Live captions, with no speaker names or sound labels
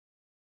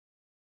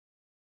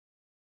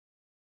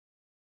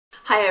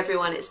Hi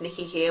everyone, it's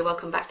Nicki here.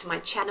 Welcome back to my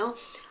channel.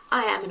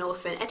 I am an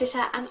author and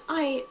editor and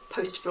I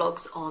post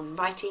vlogs on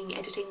writing,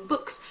 editing,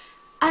 books,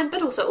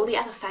 but also all the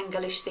other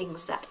fangirlish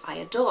things that I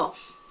adore.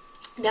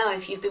 Now,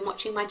 if you've been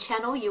watching my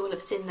channel, you will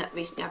have seen that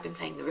recently I've been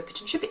playing the Rip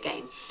It and Ship It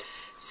game.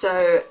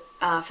 So,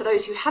 for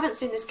those who haven't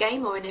seen this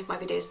game or any of my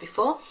videos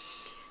before,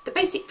 the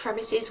basic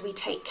premise is we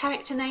take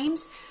character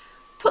names,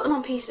 put them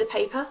on pieces of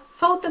paper,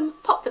 fold them,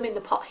 pop them in the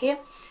pot here,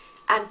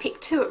 and pick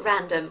two at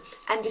random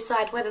and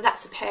decide whether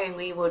that's a pairing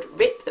we would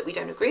rip that we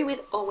don't agree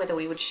with or whether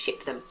we would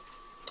ship them.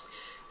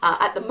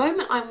 At the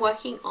moment I'm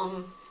working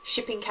on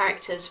shipping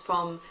characters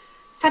from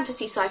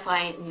fantasy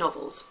sci-fi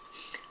novels.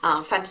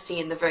 Fantasy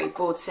in the very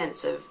broad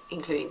sense of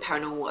including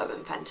paranormal,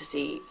 urban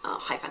fantasy,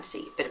 high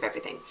fantasy, a bit of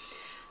everything.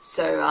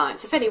 So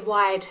it's a fairly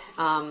wide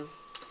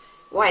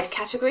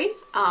category.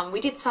 We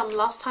did some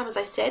last time, as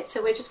I said,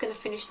 so we're just going to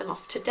finish them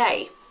off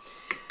today.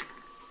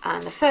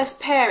 And the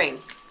first pairing,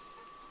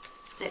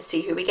 let's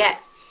see who we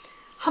get.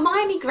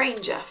 Hermione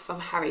Granger from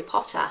Harry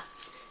Potter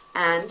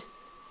and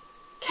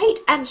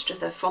Kate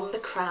Anstruther from the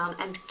Crown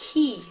and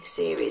Key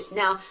series.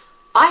 Now,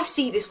 I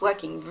see this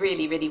working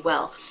really, really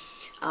well.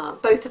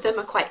 Both of them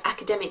are quite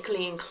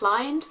academically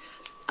inclined.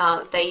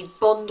 They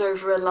bond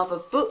over a love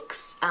of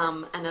books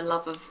and a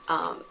love of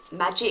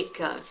magic.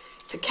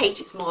 For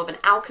Kate, it's more of an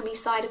alchemy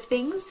side of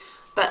things,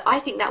 but I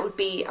think that would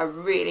be a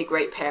really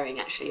great pairing,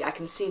 actually. I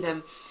can see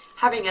them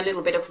having a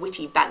little bit of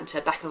witty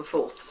banter back and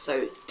forth,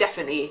 so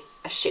definitely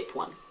a ship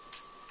one.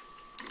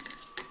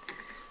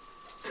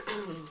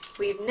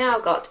 We've now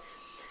got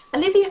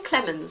Olivia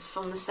Clemens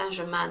from the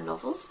Saint-Germain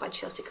novels by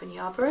Chelsea Quinn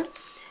Yarborough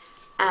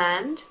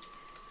and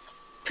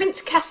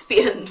Prince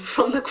Caspian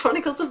from the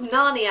Chronicles of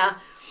Narnia.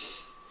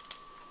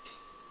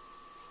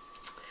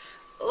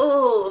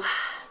 Oh,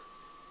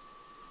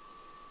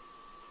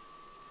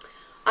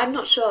 I'm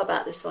not sure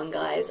about this one,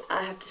 guys.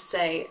 I have to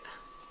say,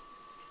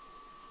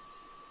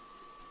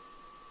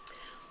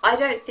 I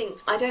don't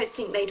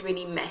think they'd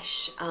really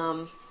mesh.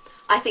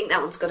 I think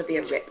that one's got to be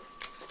a rip.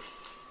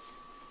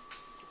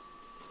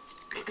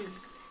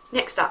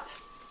 Next up,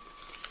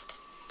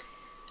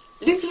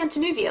 Luthien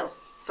Tenuviel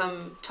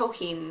from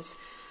Tolkien's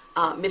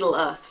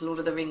Middle-earth, Lord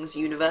of the Rings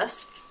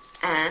universe,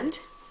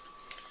 and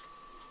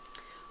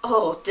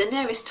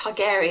Daenerys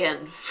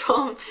Targaryen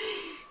from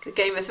the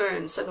Game of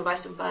Thrones, Song of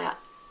Ice and Fire.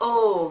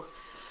 Oh,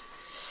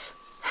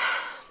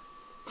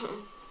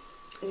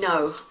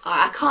 no,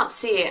 I can't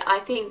see it.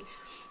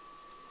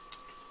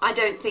 I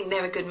don't think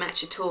they're a good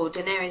match at all.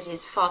 Daenerys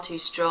is far too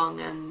strong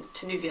and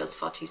Tenuviel's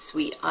far too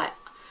sweet. I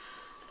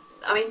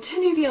mean,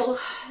 Tenuviel,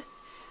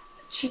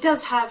 she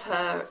does have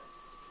her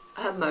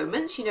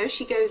moments, you know,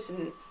 she goes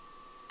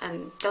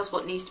and does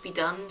what needs to be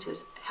done to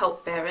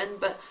help Beren,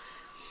 but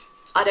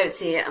I don't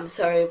see it. I'm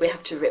sorry, we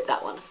have to rip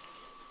that one.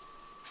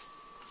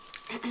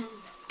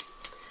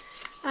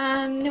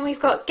 Then we've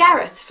got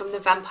Gareth from the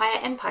Vampire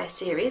Empire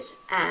series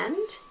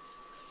and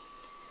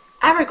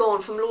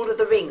Aragorn from Lord of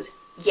the Rings.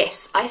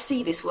 Yes, I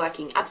see this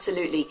working,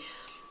 absolutely.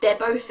 They're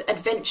both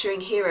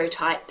adventuring hero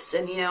types,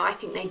 and you know, I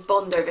think they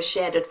bond over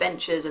shared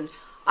adventures, and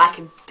I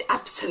can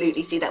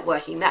absolutely see that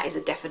working. That is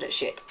a definite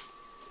ship.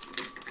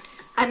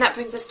 And that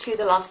brings us to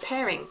the last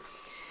pairing,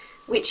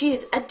 which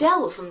is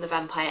Adele from the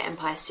Vampire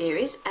Empire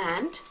series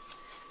and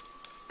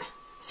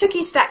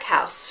Sookie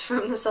Stackhouse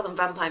from the Southern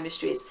Vampire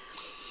Mysteries.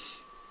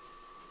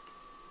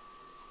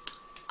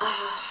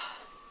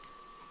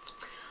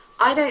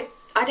 I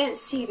don't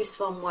see this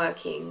one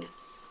working.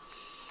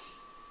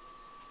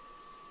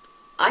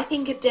 I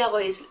think Adele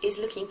is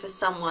looking for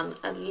someone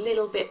a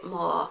little bit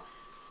more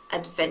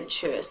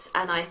adventurous,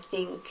 and I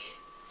think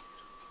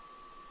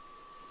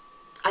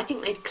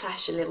they'd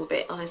clash a little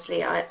bit,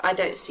 honestly. I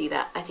don't see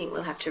that. I think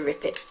we'll have to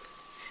rip it.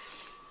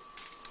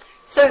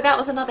 So that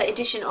was another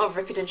edition of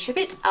Rip It and Ship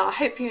It. I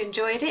hope you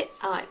enjoyed it.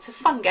 It's a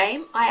fun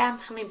game. I am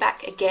coming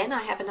back again.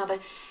 I have another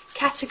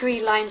category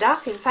lined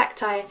up. In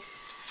fact, I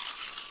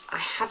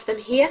have them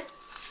here.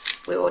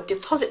 We will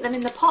deposit them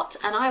in the pot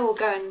and I will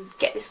go and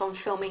get this one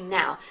filming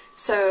now.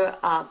 So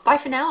bye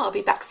for now. I'll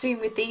be back soon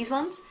with these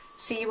ones.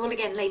 See you all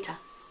again later.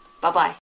 Bye bye.